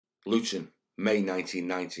Luton, May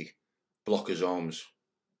 1990, Blockers Arms.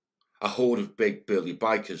 A horde of big burly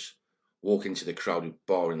bikers walk into the crowded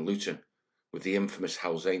bar in Luton with the infamous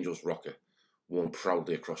Hells Angels rocker worn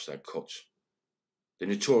proudly across their cuts. The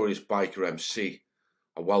notorious biker MC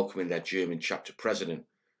are welcoming their German chapter president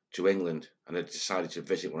to England and had decided to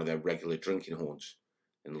visit one of their regular drinking haunts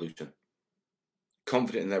in Luton.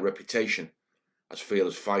 Confident in their reputation as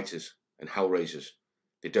fearless fighters and hellraisers,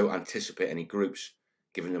 they don't anticipate any groups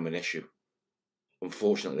giving them an issue.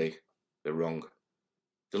 Unfortunately, they're wrong.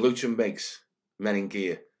 The Luton Migs, men in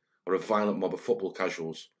gear, are a violent mob of football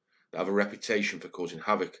casuals that have a reputation for causing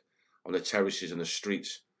havoc on the terraces and the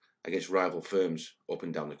streets against rival firms up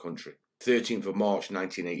and down the country. 13th of March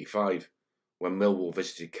 1985, when Millwall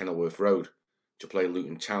visited Kenilworth Road to play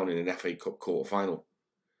Luton Town in an FA Cup quarter-final,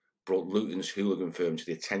 brought Luton's hooligan firm to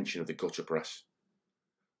the attention of the gutter press.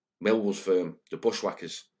 Millwall's firm, the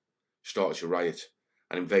Bushwhackers, started to riot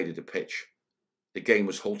and invaded the pitch. The game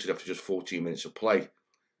was halted after just 14 minutes of play,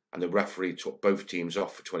 and the referee took both teams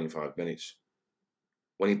off for 25 minutes.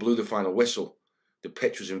 When he blew the final whistle, the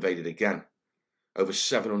pitch was invaded again. Over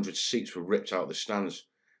 700 seats were ripped out of the stands,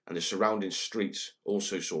 and the surrounding streets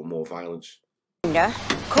also saw more violence.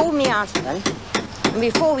 Called me husband, and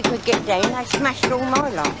before we could get down, they smashed all my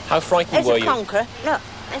life. How frightened were you? There's a conker. Look,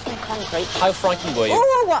 there's some concrete. How frightened were you?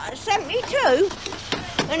 Oh, what, 72?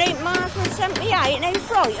 And then my husband 78, and they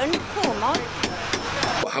frightened. Poor man.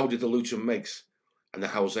 But how did the Luton Migs and the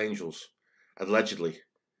Hells Angels allegedly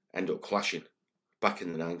end up clashing back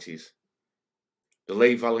in the 90s? The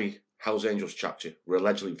Lea Valley Hells Angels chapter were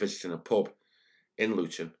allegedly visiting a pub in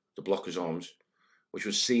Luton, the Blockers Arms, which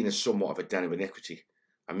was seen as somewhat of a den of iniquity,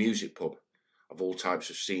 a music pub of all types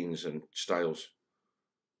of scenes and styles.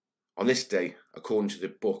 On this day, according to the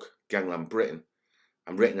book Gangland Britain,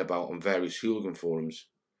 and written about on various hooligan forums,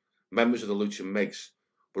 members of the Luton Migs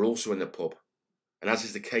were also in the pub, and as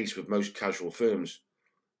is the case with most casual firms,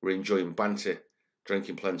 were enjoying banter,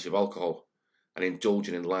 drinking plenty of alcohol, and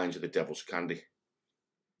indulging in lines of the devil's candy.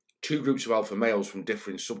 Two groups of alpha males from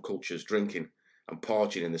different subcultures drinking and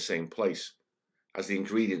partying in the same place, as the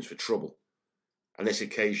ingredients for trouble, and this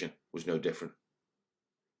occasion was no different.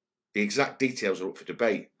 The exact details are up for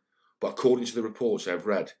debate, but according to the reports I've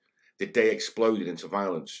read, the day exploded into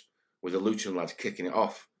violence, with the Luton lads kicking it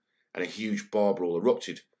off, and a huge bar brawl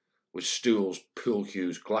erupted, with stools, pool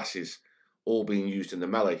cues, glasses, all being used in the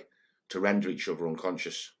melee to render each other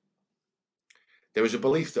unconscious. There is a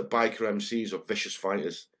belief that biker MCs are vicious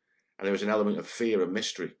fighters, and there is an element of fear and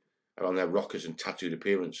mystery around their rockers and tattooed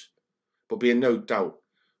appearance. But be in no doubt,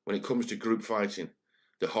 when it comes to group fighting,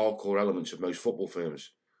 the hardcore elements of most football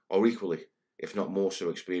firms are equally, if not more so,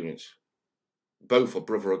 experienced. Both are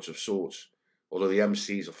brotherhoods of sorts, although the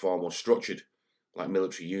MCs are far more structured, like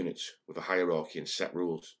military units, with a hierarchy and set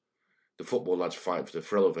rules. The football lads fight for the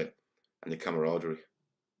thrill of it and the camaraderie.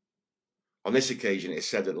 On this occasion, it is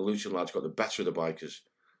said that the Luton lads got the better of the bikers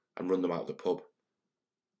and run them out of the pub.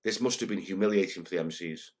 This must have been humiliating for the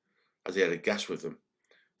MCs, as they had a guest with them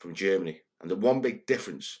from Germany, and the one big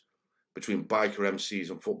difference between biker MCs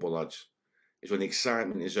and football lads is when the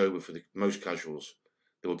excitement is over for the most casuals,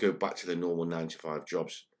 they will go back to their normal 9-to-5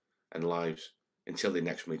 jobs and lives until they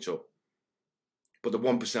next meet up. But the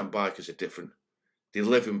 1% bikers are different. They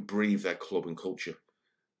live and breathe their club and culture,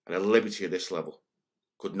 and a liberty of this level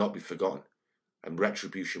could not be forgotten, and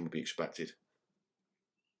retribution would be expected.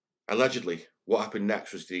 Allegedly, what happened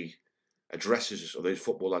next was the addresses of those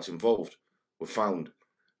football lads involved were found,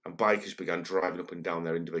 and bikers began driving up and down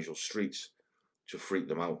their individual streets to freak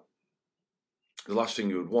them out. The last thing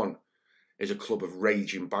you would want is a club of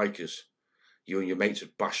raging bikers you and your mates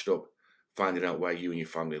had bashed up, finding out where you and your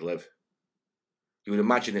family live. You would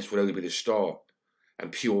imagine this would only be the start,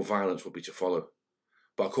 and pure violence would be to follow.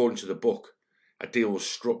 But according to the book, a deal was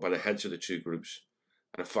struck by the heads of the two groups,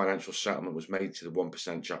 and a financial settlement was made to the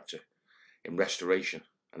 1% chapter in restoration,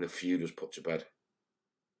 and the feud was put to bed.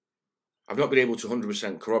 I've not been able to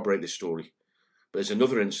 100% corroborate this story, but there's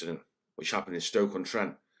another incident which happened in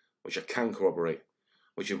Stoke-on-Trent, which I can corroborate,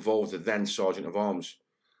 which involved the then Sergeant of Arms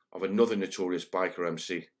of another notorious biker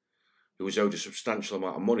MC, who was owed a substantial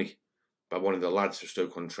amount of money by one of the lads of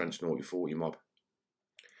Stoke-on-Trent's Naughty 40 mob.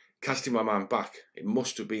 Casting my mind back, it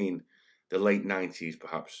must have been the late 90s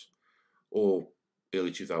perhaps, or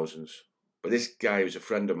early 2000s, but this guy was a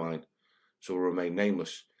friend of mine, so will remain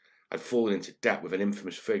nameless, had fallen into debt with an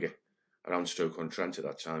infamous figure around Stoke-on-Trent at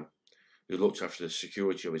that time, who looked after the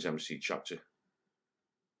security of his MC chapter.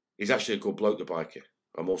 He's actually a good bloke, the biker,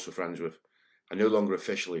 I'm also friends with, and no longer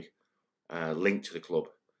officially linked to the club,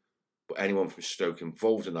 but anyone from Stoke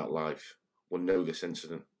involved in that life will know this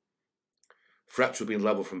incident. Threats were being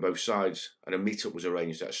levelled from both sides, and a meet-up was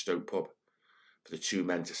arranged at a Stoke pub for the two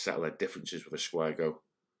men to settle their differences with a square go.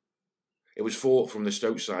 It was thought from the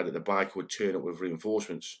Stoke side that the biker would turn up with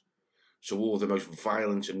reinforcements, so all of the most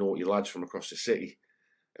violent and naughty lads from across the city,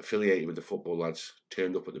 affiliated with the football lads,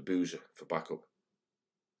 turned up at the boozer for backup.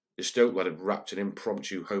 The Stoke lad had wrapped an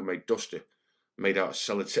impromptu homemade duster made out of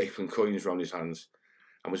sellotape and coins round his hands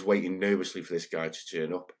and was waiting nervously for this guy to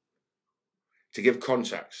turn up. To give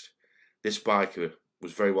context, this biker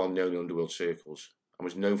was very well known in underworld circles and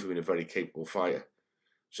was known for being a very capable fighter,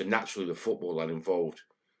 so naturally the football lad involved,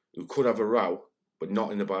 who could have a row but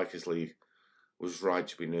not in the bikers league, was right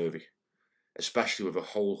to be nervy, especially with a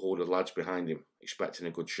whole horde of lads behind him expecting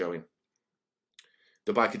a good showing.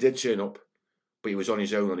 The biker did turn up, but he was on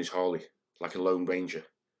his own on his Harley, like a lone ranger.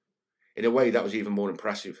 In a way that was even more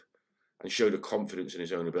impressive and showed a confidence in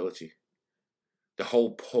his own ability. The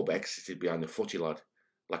whole pub exited behind the footy lad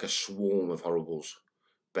like a swarm of horribles,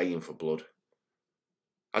 baying for blood.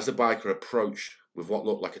 As the biker approached with what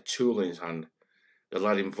looked like a tool in his hand, the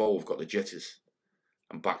lad involved got the jitters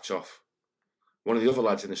and backed off. One of the other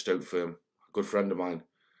lads in the Stoke firm, a good friend of mine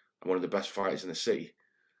and one of the best fighters in the city,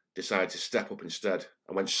 decided to step up instead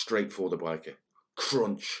and went straight for the biker.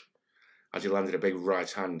 Crunch! As he landed a big right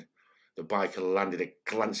hand, the biker landed a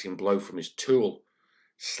glancing blow from his tool,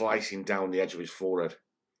 slicing down the edge of his forehead.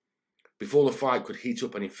 Before the fight could heat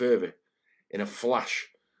up any further, in a flash,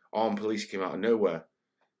 armed police came out of nowhere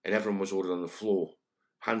and everyone was ordered on the floor,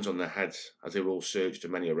 hands on their heads, as they were all searched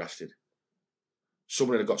and many arrested.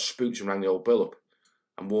 Someone had got spooked and rang the old bill up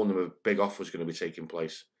and warned them a big offer was going to be taking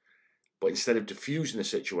place. But instead of diffusing the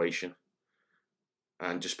situation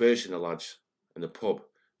and dispersing the lads in the pub,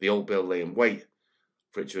 the old bill lay in wait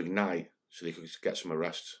for it to ignite so they could get some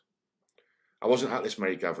arrests. I wasn't at this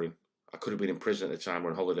merry gathering. I could have been in prison at the time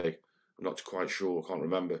or on holiday. I'm not quite sure, I can't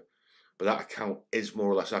remember. But that account is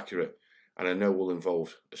more or less accurate, and I know all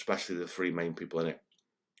involved, especially the three main people in it.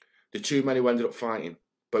 The two men who ended up fighting,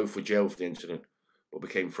 both were jailed for the incident, but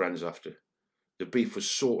became friends after. The beef was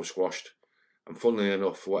sort of squashed, and funnily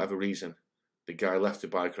enough, for whatever reason, the guy left the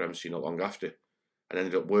biker MC not long after, and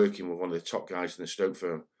ended up working with one of the top guys in the Stoke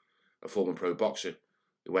firm, a former pro boxer,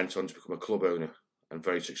 who went on to become a club owner and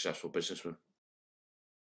very successful businessman.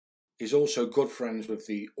 He's also good friends with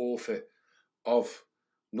the author of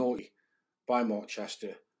Naughty by Mark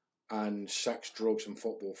Chester and Sex, Drugs and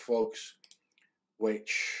Football Thugs,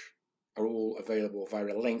 which are all available via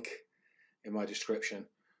a link in my description.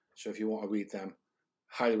 So if you want to read them,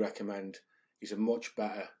 highly recommend. He's a much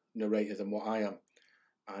better narrator than what I am,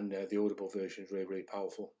 and the Audible version is really, really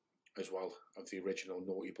powerful as well of the original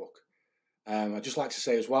Naughty book. I'd just like to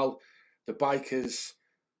say as well, the bikers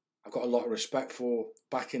I've got a lot of respect for.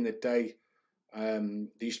 Back in the day, there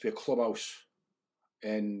used to be a clubhouse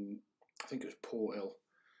in, I think it was Port Hill,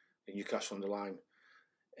 in Newcastle-under-Lyme,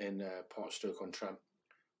 in part of Stoke-on-Trent,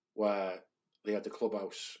 where they had the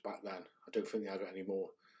clubhouse back then. I don't think they have it anymore.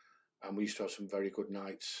 And we used to have some very good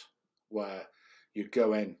nights where you'd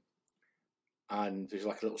go in and there's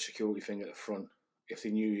like a little security thing at the front. If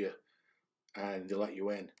they knew you and they let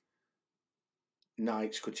you in,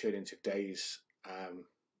 nights could turn into days.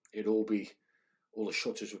 All the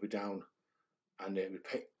shutters would be down and it would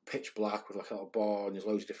be pitch black with like a little bar, and there's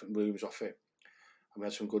loads of different rooms off it. And we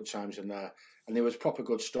had some good times in there. And there was proper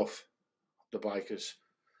good stuff, the bikers.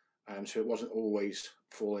 So it wasn't always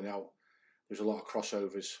falling out. There was a lot of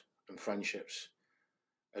crossovers and friendships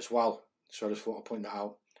as well. So I just thought I'd point that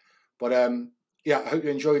out. But yeah, I hope you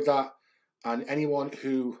enjoyed that. And anyone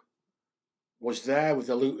who was there with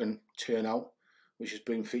the Luton turnout, which has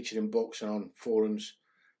been featured in books and on forums,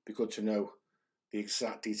 be good to know the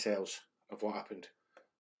exact details of what happened.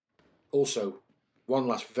 Also, one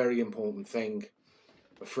last very important thing.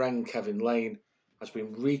 My friend Kevin Lane has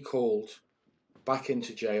been recalled back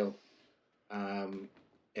into jail in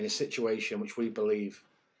a situation which we believe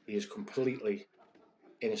he is completely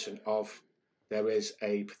innocent of. There is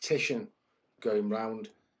a petition going round.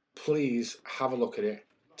 Please have a look at it.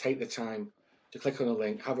 Take the time to click on the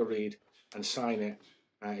link, have a read and sign it.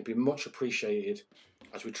 It'd be much appreciated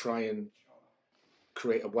as we try and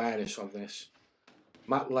create awareness on this.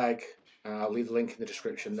 Matt Legg, I'll leave the link in the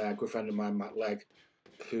description there, a good friend of mine, Matt Legg,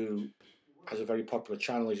 who has a very popular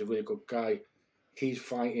channel. He's a really good guy. He's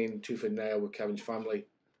fighting tooth and nail with Kevin's family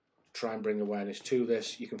to try and bring awareness to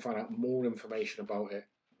this. You can find out more information about it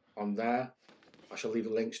on there. I shall leave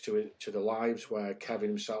the links to it, to the lives where Kevin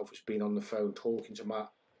himself has been on the phone talking to Matt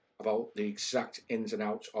about the exact ins and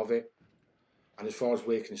outs of it. And as far as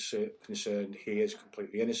we're concerned, he is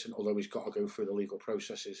completely innocent, although he's got to go through the legal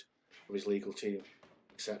processes of his legal team,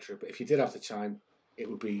 etc. But if you did have the time, it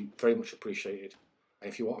would be very much appreciated.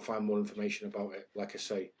 And if you want to find more information about it, like I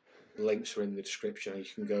say, the links are in the description, and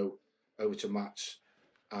you can go over to Matt's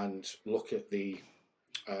and look at the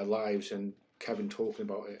lives and Kevin talking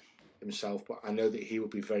about it himself. But I know that he would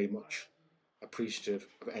be very much appreciative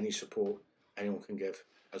of any support anyone can give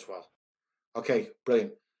as well. Okay,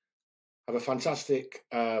 brilliant. Have a fantastic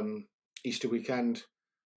Easter weekend,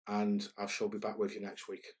 and I shall be back with you next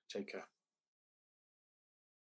week. Take care.